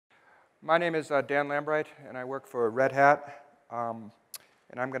My name is Dan Lambright, and I work for Red Hat. And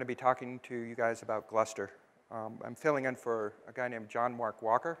I'm going to be talking to you guys about Gluster. I'm filling in for a guy named John Mark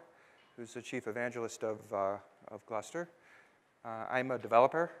Walker, who's the chief evangelist of Gluster. I'm a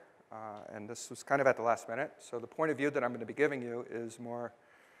developer, and this was kind of at the last minute. So the point of view that I'm going to be giving you is more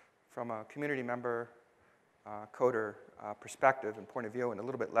from a community member, coder perspective and point of view, and a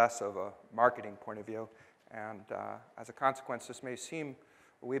little bit less of a marketing point of view. And as a consequence, this may seem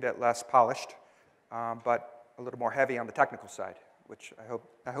a wee bit less polished, but a little more heavy on the technical side, which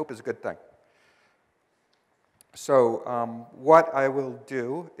I hope is a good thing. So what I will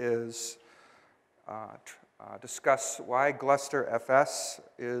do is discuss why Gluster FS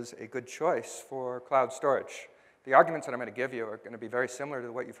is a good choice for cloud storage. The arguments that I'm going to give you are going to be very similar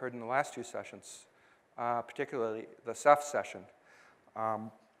to what you've heard in the last two sessions, particularly the Ceph session.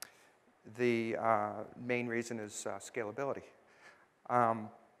 The main reason is scalability.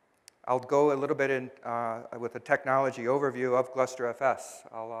 I'll go a little bit in with a technology overview of Gluster FS.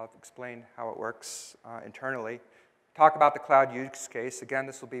 I'll explain how it works internally. Talk about the cloud use case. Again,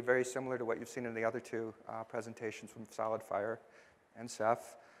 this will be very similar to what you've seen in the other two presentations from SolidFire and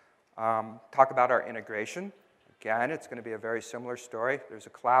Ceph. Talk about our integration. Again, it's going to be a very similar story. There's a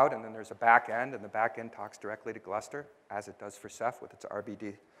cloud, and then there's a back end, and the back end talks directly to Gluster, as it does for Ceph with its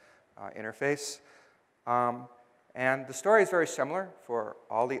RBD interface. And the story is very similar for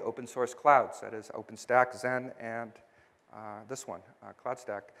all the open source clouds, that is OpenStack, Zen, and this one,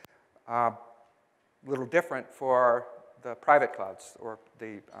 CloudStack. A little different for the private clouds, or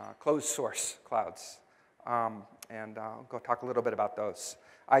the closed source clouds. And I'll go talk a little bit about those.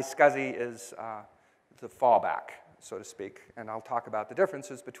 iSCSI is the fallback, so to speak. And I'll talk about the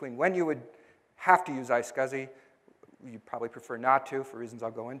differences between when you would have to use iSCSI, you probably prefer not to, for reasons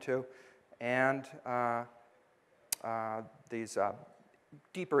I'll go into, and these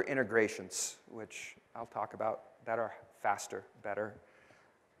deeper integrations, which I'll talk about, that are faster, better,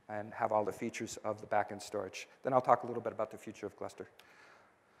 and have all the features of the backend storage. Then I'll talk a little bit about the future of Gluster.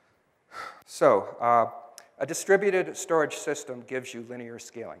 So a distributed storage system gives you linear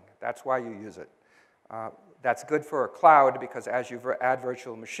scaling. That's why you use it. That's good for a cloud because as you add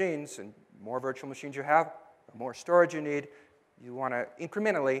virtual machines, and more virtual machines you have, the more storage you need, you want to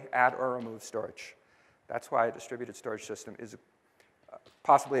incrementally add or remove storage. That's why a distributed storage system is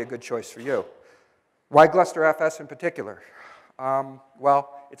possibly a good choice for you. Why Gluster FS in particular?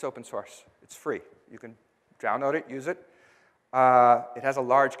 Well, it's open source. It's free. You can download it, use it. It has a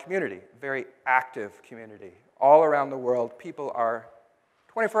large community, very active community. All around the world, people are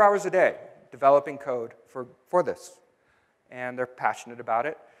 24 hours a day developing code for this. And they're passionate about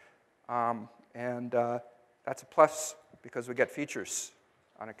it. That's a plus because we get features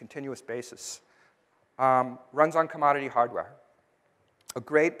on a continuous basis. Runs on commodity hardware. A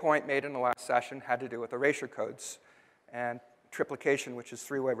great point made in the last session had to do with erasure codes and triplication, which is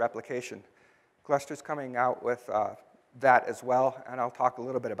three-way replication. Gluster's coming out with that as well, and I'll talk a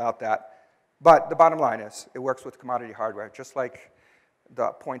little bit about that. But the bottom line is, it works with commodity hardware. Just like the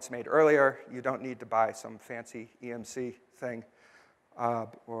points made earlier, you don't need to buy some fancy EMC thing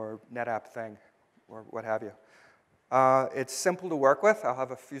or NetApp thing or what have you. It's simple to work with. I'll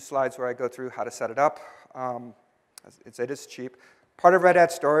have a few slides where I go through how to set it up. It is cheap. Part of Red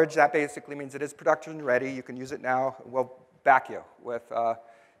Hat storage, that basically means it is production ready. You can use it now. We'll back you with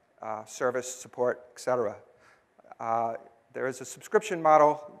service, support, et cetera. There is a subscription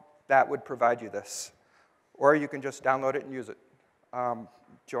model that would provide you this. Or you can just download it and use it.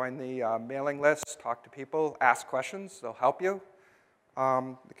 Join the mailing list, talk to people, ask questions. They'll help you.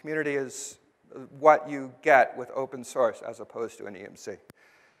 The community is what you get with open source as opposed to an EMC.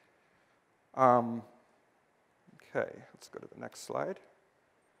 Okay, let's go to the next slide.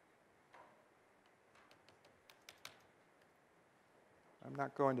 I'm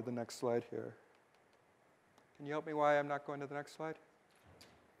not going to the next slide here. Can you help me why I'm not going to the next slide?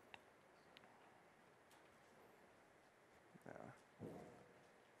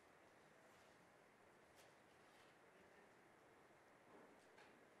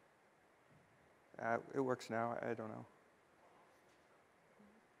 It works now. I don't know.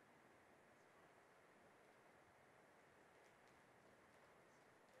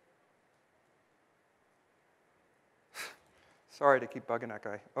 Sorry to keep bugging that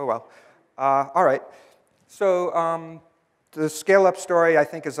guy. Oh, well. All right. So the scale-up story, I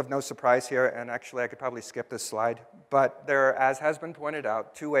think, is of no surprise here. And actually, I could probably skip this slide. But there, as has been pointed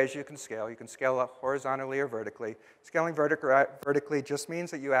out, two ways you can scale. You can scale up horizontally or vertically. Scaling vertically just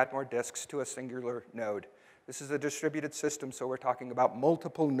means that you add more disks to a singular node. This is a distributed system, so we're talking about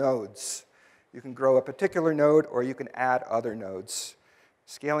multiple nodes. You can grow a particular node, or you can add other nodes.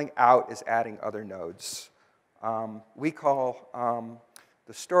 Scaling out is adding other nodes. We call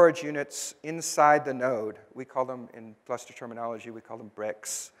the storage units inside the node, we call them, in cluster terminology, we call them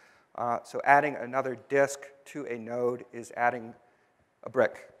bricks. So adding another disk to a node is adding a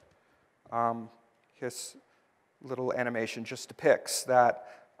brick. This little animation just depicts that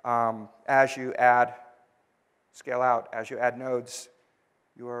as you scale out, as you add nodes,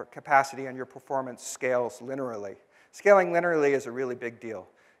 your capacity and your performance scales linearly. Scaling linearly is a really big deal.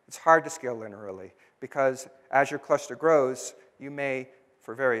 It's hard to scale linearly because as your cluster grows, you may,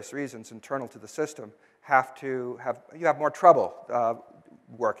 for various reasons internal to the system, you have more trouble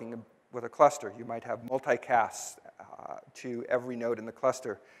working with a cluster. You might have multicasts to every node in the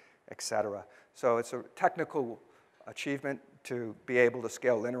cluster, et cetera. So it's a technical achievement to be able to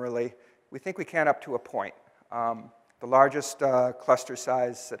scale linearly. We think we can up to a point. The largest cluster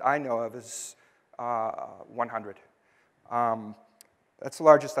size that I know of is 100. That's the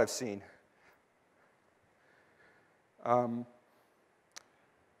largest I've seen.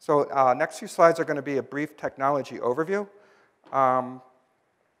 So next few slides are going to be a brief technology overview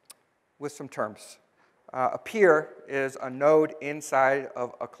with some terms. A peer is a node inside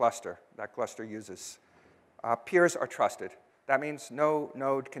of a cluster that cluster uses. Peers are trusted. That means no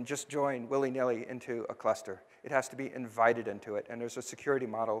node can just join willy-nilly into a cluster. It has to be invited into it, and there's a security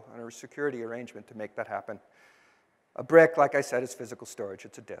model and a security arrangement to make that happen. A brick, like I said, is physical storage.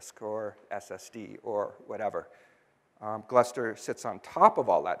 It's a disk or SSD or whatever. Gluster sits on top of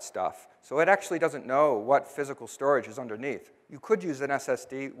all that stuff, so it actually doesn't know what physical storage is underneath. You could use an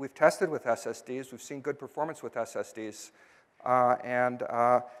SSD. We've tested with SSDs. We've seen good performance with SSDs.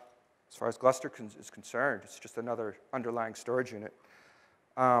 As far as Gluster is concerned, it's just another underlying storage unit.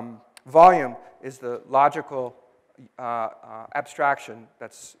 Volume is the logical abstraction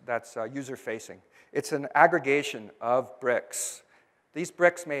that's user-facing. It's an aggregation of bricks. These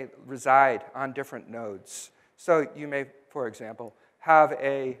bricks may reside on different nodes. So you may, for example, have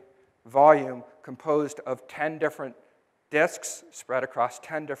a volume composed of 10 different disks spread across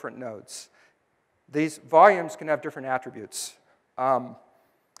 10 different nodes. These volumes can have different attributes.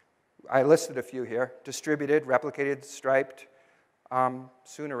 I listed a few here: distributed, replicated, striped,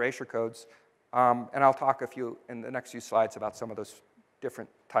 soon erasure codes. And I'll talk in the next few slides about some of those different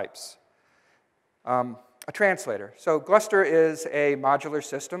types. A translator. So Gluster is a modular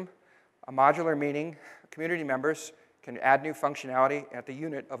system. A modular meaning community members can add new functionality at the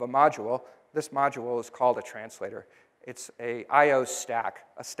unit of a module. This module is called a translator. It's a I/O stack,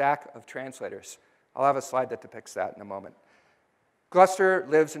 a stack of translators. I'll have a slide that depicts that in a moment. Gluster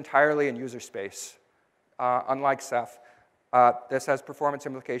lives entirely in user space. Unlike Ceph, this has performance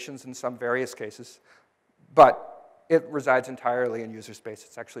implications in some various cases, but it resides entirely in user space.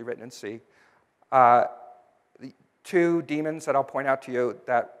 It's actually written in C. The two daemons that I'll point out to you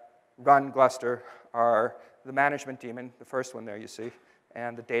that run Gluster are the management daemon, the first one there you see,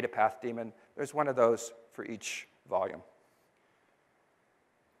 and the data path daemon. There's one of those for each volume.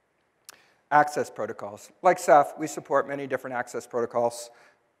 Access protocols. Like Ceph, we support many different access protocols.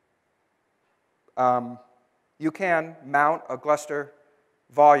 You can mount a Gluster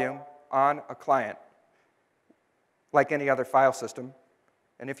volume on a client like any other file system.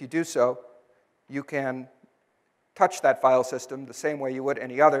 And if you do so, you can touch that file system the same way you would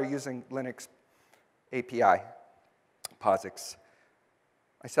any other using Linux API, POSIX.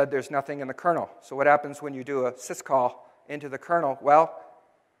 I said there's nothing in the kernel. So what happens when you do a syscall into the kernel? Well,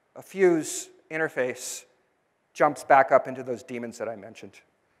 a fuse interface jumps back up into those daemons that I mentioned.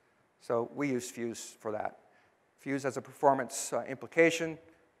 So we use fuse for that. Fuse has a performance implication.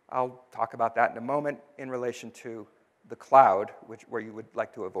 I'll talk about that in a moment in relation to the cloud, where you would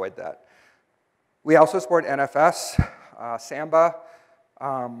like to avoid that. We also support NFS, Samba,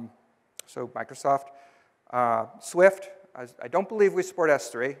 so Microsoft, Swift. I don't believe we support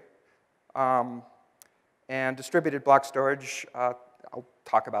S3. And distributed block storage, I'll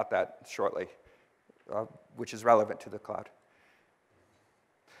talk about that shortly, which is relevant to the cloud.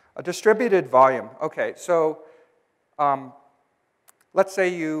 A distributed volume. OK, so let's say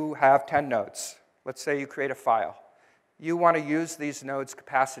you have 10 nodes. Let's say you create a file. You want to use these nodes'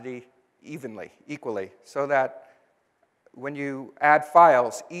 capacity equally, so that when you add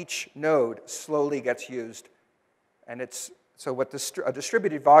files, each node slowly gets used. And so what a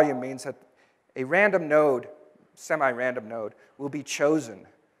distributed volume means that a random node, semi-random node, will be chosen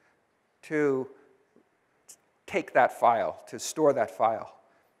to take that file, to store that file.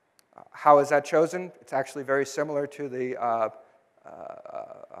 How is that chosen? It's actually very similar to the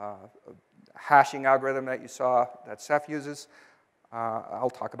hashing algorithm that you saw that Ceph uses. I'll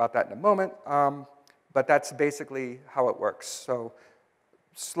talk about that in a moment. But that's basically how it works. So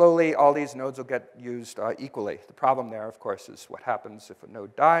slowly, all these nodes will get used equally. The problem there, of course, is what happens if a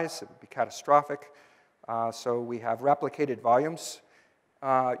node dies. It would be catastrophic. So we have replicated volumes.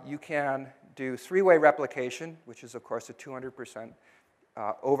 You can do three-way replication, which is, of course, a 200%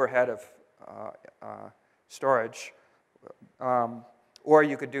 overhead of storage. Or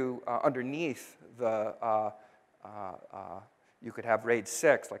you could do underneath the, you could have RAID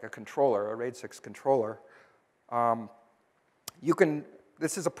 6, like a controller, a RAID 6 controller.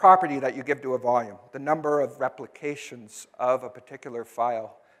 This is a property that you give to a volume, the number of replications of a particular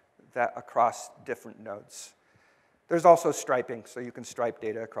file that across different nodes. There's also striping, so you can stripe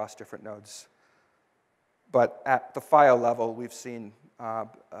data across different nodes. But at the file level, we've seen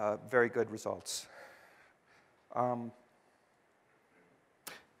very good results.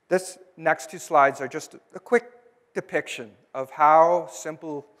 This next two slides are just a quick depiction of how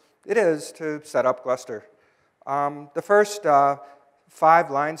simple it is to set up Gluster. The first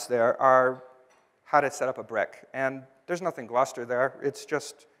 5 lines there are how to set up a brick. And there's nothing Gluster there. It's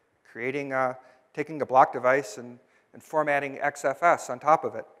just creating, taking a block device and formatting XFS on top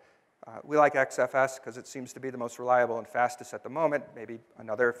of it. We like XFS because it seems to be the most reliable and fastest at the moment. Maybe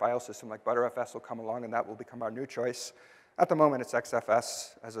another file system like Btrfs will come along and that will become our new choice. At the moment, it's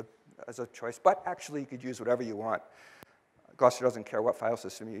XFS as a choice, but actually you could use whatever you want. Gluster doesn't care what file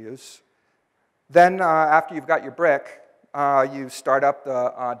system you use. Then after you've got your brick, you start up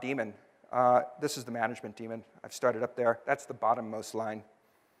the daemon. This is the management daemon. I've started up there. That's the bottommost line.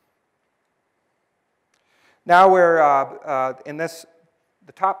 Now we're in this,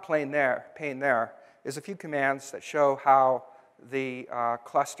 the top pane there is a few commands that show how the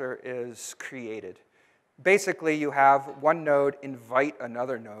cluster is created. Basically, you have one node invite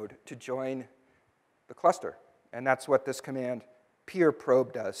another node to join the cluster. And that's what this command peer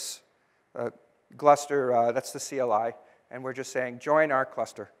probe does. Gluster, that's the CLI. And we're just saying, join our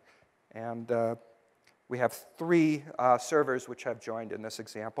cluster. And we have 3 servers which have joined in this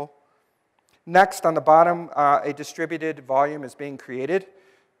example. Next, on the bottom, a distributed volume is being created.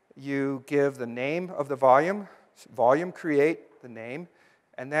 You give the name of the volume create, the name,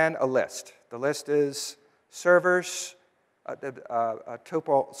 and then a list. The list is servers,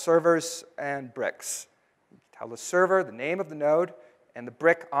 tuple servers and bricks. You tell the server the name of the node and the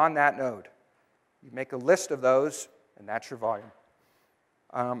brick on that node. You make a list of those, and that's your volume.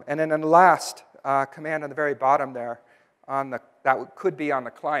 And then in the last command on the very bottom there, that could be on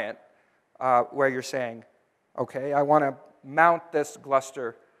the client, where you're saying, okay, I want to mount this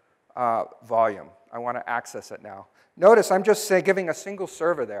Gluster volume. I want to access it now. Notice I'm just giving a single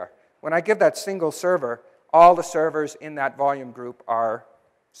server there. When I give that single server, all the servers in that volume group are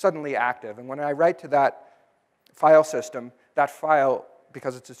suddenly active. And when I write to that file system, that file,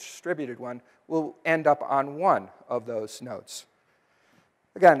 because it's a distributed one, will end up on one of those nodes.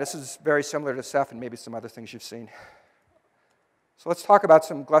 Again, this is very similar to Ceph and maybe some other things you've seen. So let's talk about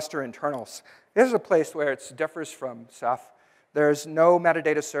some Gluster internals. This is a place where it differs from Ceph. There's no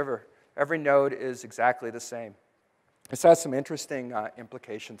metadata server. Every node is exactly the same. This has some interesting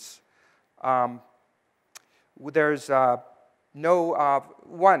implications. There's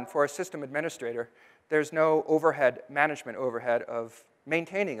one, for a system administrator, there's no overhead, management overhead of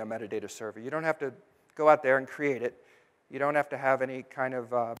maintaining a metadata server. You don't have to go out there and create it. You don't have to have any kind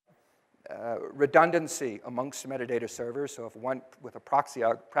of redundancy amongst metadata servers. So if one, with a proxy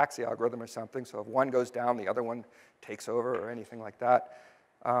algorithm or something, so if one goes down, the other one takes over or anything like that.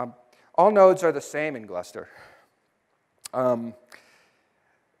 All nodes are the same in Gluster. So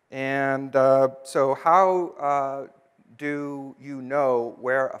how do you know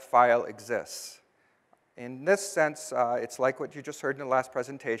where a file exists? In this sense, it's like what you just heard in the last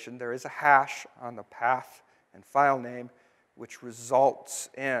presentation. There is a hash on the path and file name, which results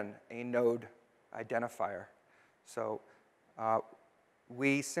in a node identifier. So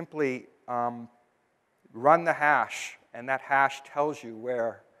we simply run the hash, and that hash tells you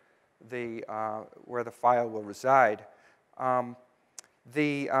where the file will reside.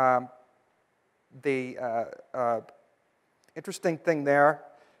 The interesting thing there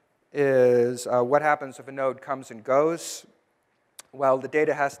is what happens if a node comes and goes. Well, the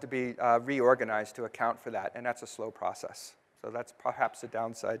data has to be reorganized to account for that, and that's a slow process. So that's perhaps a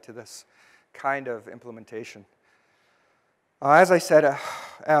downside to this kind of implementation. As I said,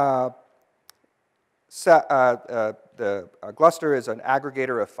 the Gluster is an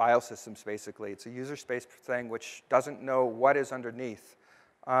aggregator of file systems, basically. It's a user space thing which doesn't know what is underneath.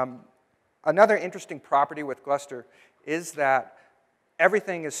 Another interesting property with Gluster is that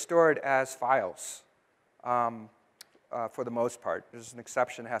everything is stored as files for the most part. There's an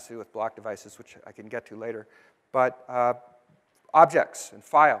exception that has to do with block devices, which I can get to later. But Objects and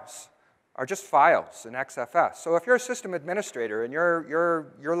files are just files in XFS. So if you're a system administrator and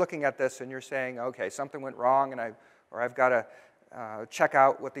you're looking at this and you're saying, okay, something went wrong, and I've got to check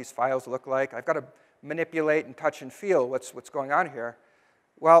out what these files look like. I've got to manipulate and touch and feel what's going on here.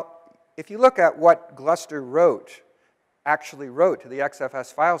 Well, if you look at what Gluster actually wrote to the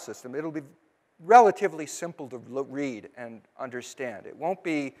XFS file system, it'll be relatively simple to read and understand. It won't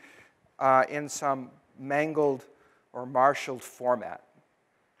be in some mangled or marshaled format.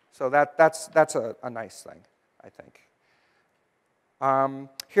 So that's a nice thing, I think.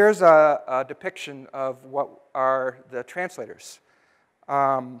 Here's a depiction of what are the translators.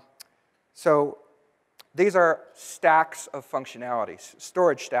 So these are stacks of functionalities,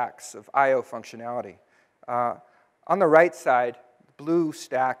 storage stacks of I/O functionality. On the right side, the blue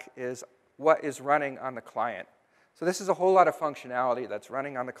stack is what is running on the client. So this is a whole lot of functionality that's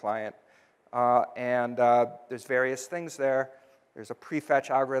running on the client. And there's various things there. There's a prefetch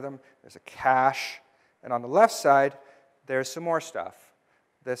algorithm. There's a cache. And on the left side, there's some more stuff.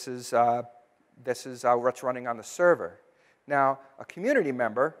 This is what's running on the server. Now, a community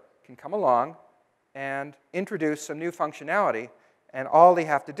member can come along and introduce some new functionality, and all they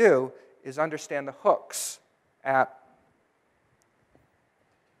have to do is understand the hooks at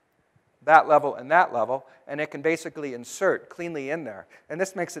that level and that level, and it can basically insert cleanly in there. And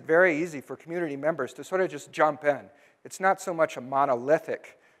this makes it very easy for community members to sort of just jump in. It's not so much a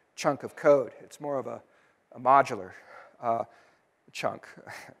monolithic chunk of code. It's more of a modular chunk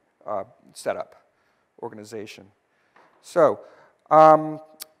setup organization. So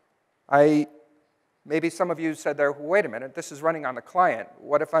maybe some of you said there, wait a minute, this is running on the client.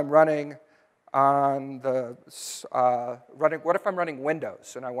 What if I'm running on the what if I'm running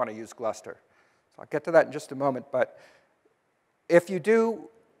Windows and I want to use Gluster? So I'll get to that in just a moment. But if you do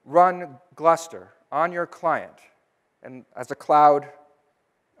run Gluster on your client, and as a cloud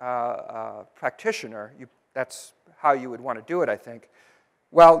practitioner, that's how you would want to do it, I think.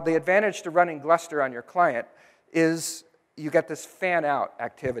 Well, the advantage to running Gluster on your client is you get this fan-out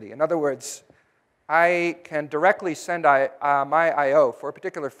activity. In other words, I can directly send my I/O for a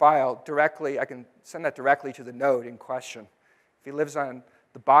particular file directly. I can send that directly to the node in question. If he lives on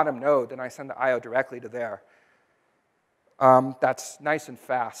the bottom node, then I send the I/O directly to there. That's nice and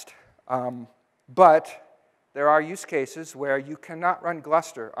fast. But there are use cases where you cannot run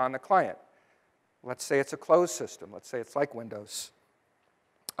Gluster on the client. Let's say it's a closed system. Let's say it's like Windows.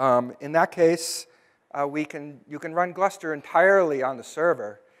 In that case, you can run Gluster entirely on the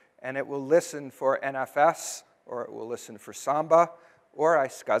server, and it will listen for NFS, or it will listen for Samba, or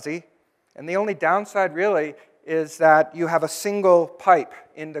iSCSI. And the only downside, really, is that you have a single pipe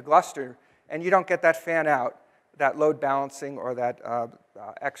into Gluster, and you don't get that fan out, that load balancing, or that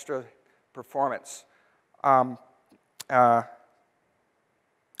extra performance.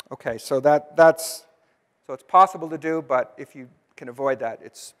 Okay, so so it's possible to do, but if you can avoid that,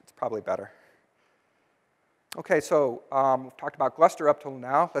 it's probably better. Okay, so we've talked about Gluster up till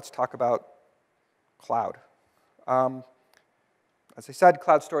now. Let's talk about cloud. As I said,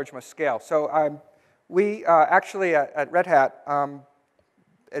 cloud storage must scale. So we actually at Red Hat,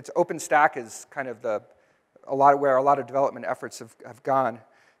 it's OpenStack is kind of where a lot of development efforts have gone,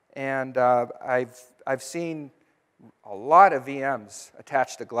 and I've seen a lot of VMs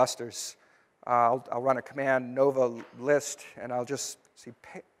attached to Glusters. I'll run a command nova list, and I'll just see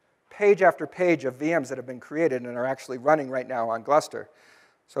page after page of VMs that have been created and are actually running right now on Gluster.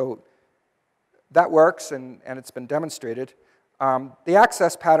 So that works, and it's been demonstrated. The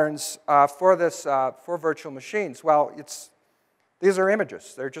access patterns for virtual machines, well, these are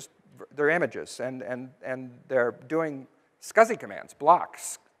images. They're images, and they're doing SCSI commands,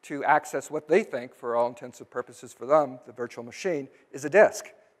 blocks, to access what they think, for all intents and purposes for them, the virtual machine, is a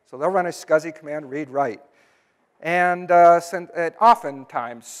disk. So they'll run a SCSI command, read, write. And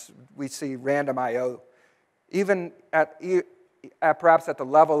oftentimes, we see random I/O. Even perhaps at the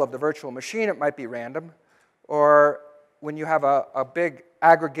level of the virtual machine, it might be random. Or when you have a big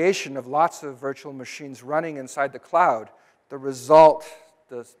aggregation of lots of virtual machines running inside the cloud, the result,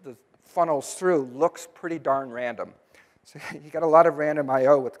 the funnels through, looks pretty darn random. So you get a lot of random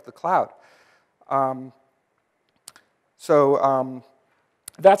I/O with the cloud.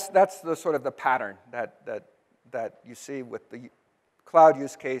 That's the sort of the pattern that you see with the cloud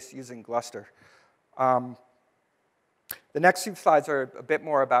use case using Gluster. The next few slides are a bit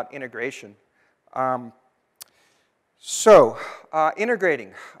more about integration.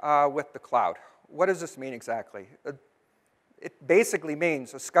 Integrating with the cloud. What does this mean exactly? It basically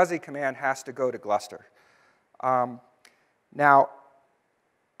means a SCSI command has to go to Gluster. Now,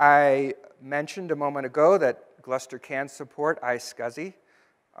 I mentioned a moment ago that Gluster can support iSCSI.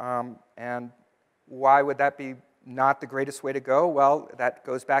 And why would that be not the greatest way to go? Well, that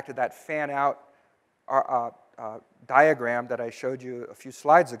goes back to that fan-out diagram that I showed you a few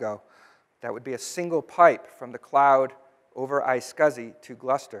slides ago. That would be a single pipe from the cloud over iSCSI to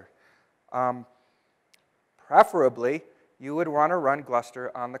Gluster. Preferably, you would want to run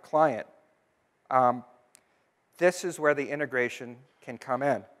Gluster on the client. This is where the integration can come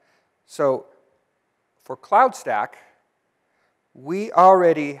in. So for CloudStack, we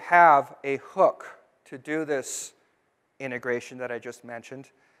already have a hook to do this integration that I just mentioned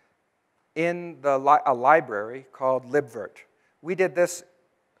in a library called libvirt. We did this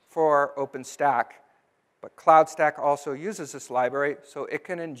for OpenStack, but CloudStack also uses this library, so it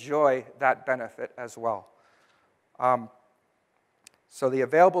can enjoy that benefit as well. So the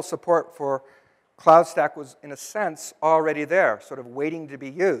available support for CloudStack was, in a sense, already there, sort of waiting to be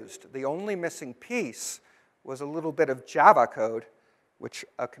used. The only missing piece was a little bit of Java code, which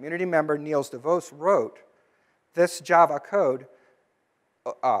a community member, Niels de Vos, wrote. This Java code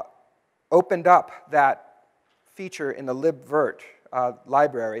opened up that feature in the libvirt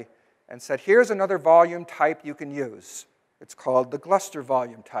library and said, here's another volume type you can use. It's called the Gluster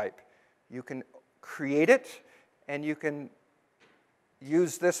volume type. You can create it, and you can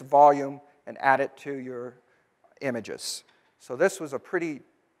use this volume and add it to your images. So this was a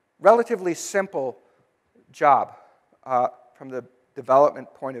relatively simple job from the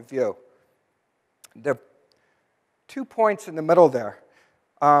development point of view. The 2 points in the middle there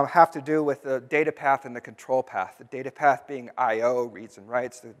have to do with the data path and the control path. The data path being I/O, reads and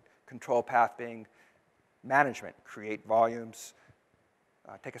writes. The control path being management, create volumes,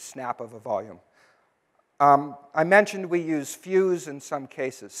 take a snap of a volume. I mentioned we use fuse in some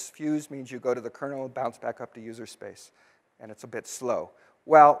cases. Fuse means you go to the kernel and bounce back up to user space, and it's a bit slow.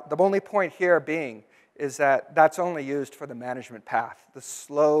 Well, the only point here being is that that's only used for the management path. That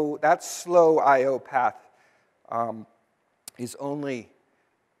slow I/O path is only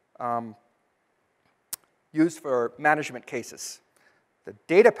used for management cases. The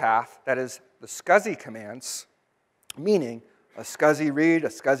data path, that is the SCSI commands, meaning a SCSI read, a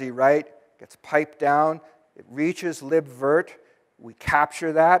SCSI write, gets piped down, it reaches libvirt, we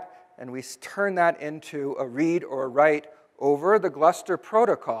capture that, and we turn that into a read or a write over the Gluster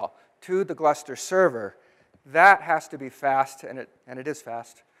protocol to the Gluster server. That has to be fast, and it is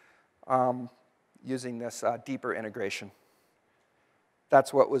fast, using this deeper integration.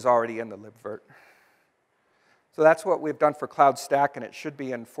 That's what was already in the libvirt. So that's what we've done for CloudStack, and it should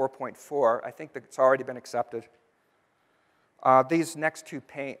be in 4.4. I think that it's already been accepted. These next two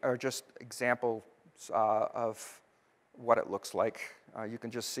are just examples of what it looks like. You can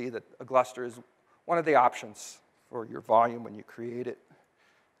just see that a Gluster is one of the options for your volume when you create it.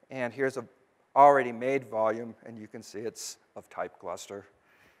 And here's an already made volume, and you can see it's of type Gluster.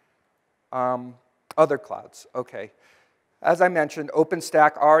 Other clouds, okay. As I mentioned,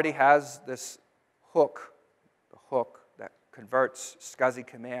 OpenStack already has this hook, the hook that converts SCSI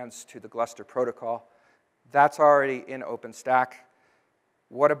commands to the Gluster protocol. That's already in OpenStack.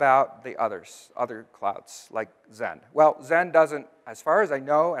 What about the other clouds, like Zen? Well, Zen doesn't, as far as I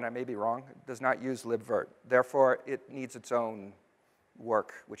know, and I may be wrong, does not use libvirt. Therefore, it needs its own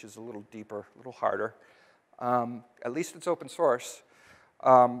work, which is a little deeper, a little harder. At least it's open source.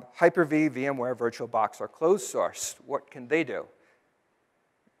 Hyper-V, VMware, VirtualBox are closed source. What can they do?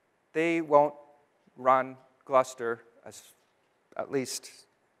 They won't run Gluster, at least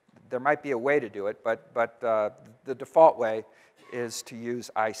there might be a way to do it, but the default way is to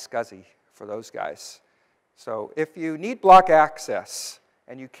use iSCSI for those guys. So if you need block access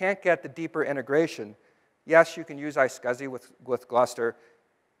and you can't get the deeper integration, yes, you can use iSCSI with Gluster.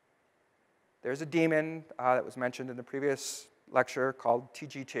 There's a daemon that was mentioned in the previous lecture called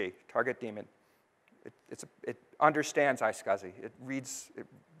TGT, target daemon. It understands iSCSI. It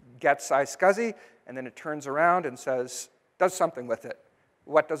gets iSCSI, and then it turns around and does something with it.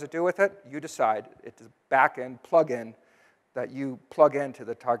 What does it do with it? You decide. It's a back-end plug-in that you plug into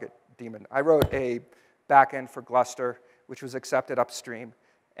the target daemon. I wrote a back-end for Gluster, which was accepted upstream,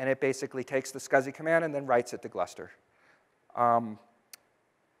 and it basically takes the SCSI command and then writes it to Gluster.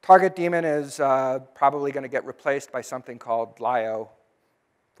 Target daemon is probably going to get replaced by something called LIO,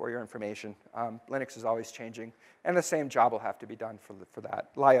 for your information. Linux is always changing, and the same job will have to be done for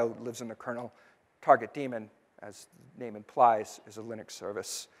that. LIO lives in the kernel. Target daemon, as the name implies, is a Linux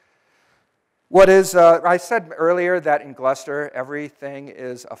service. I said earlier that in Gluster, everything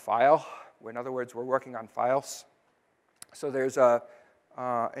is a file. In other words, we're working on files. So there's an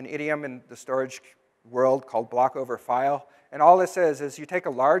idiom in the storage world called block over file. And all this is you take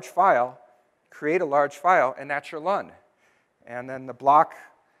a large file create a large file, and that's your LUN. And then the block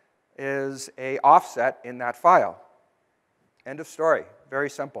is an offset in that file. End of story. Very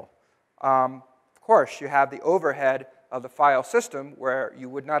simple. Of course, you have the overhead of the file system where you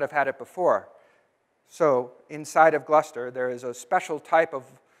would not have had it before. So inside of Gluster, there is a special type of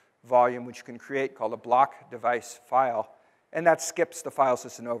volume which you can create called a block device file, and that skips the file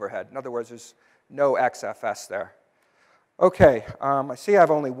system overhead. In other words, there's no XFS there. Okay, I see I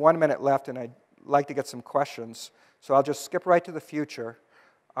have only 1 minute left, and I'd like to get some questions, so I'll just skip right to the future.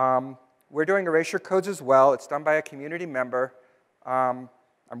 We're doing erasure codes as well. It's done by a community member. I'm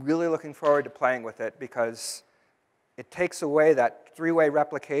really looking forward to playing with it because it takes away that three-way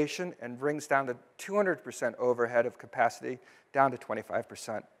replication and brings down the 200% overhead of capacity down to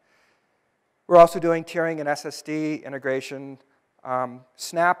 25%. We're also doing tiering and SSD integration.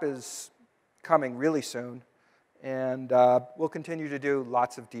 Snap is coming really soon, and we'll continue to do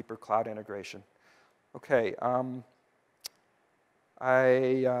lots of deeper cloud integration. Okay,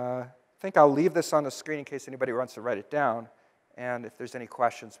 I think I'll leave this on the screen in case anybody wants to write it down. And if there's any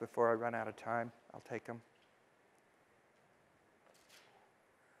questions before I run out of time, I'll take them.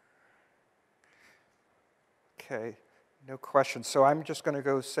 Okay, no questions. So I'm just going to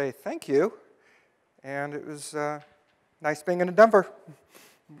go say thank you. And it was nice being in Denver.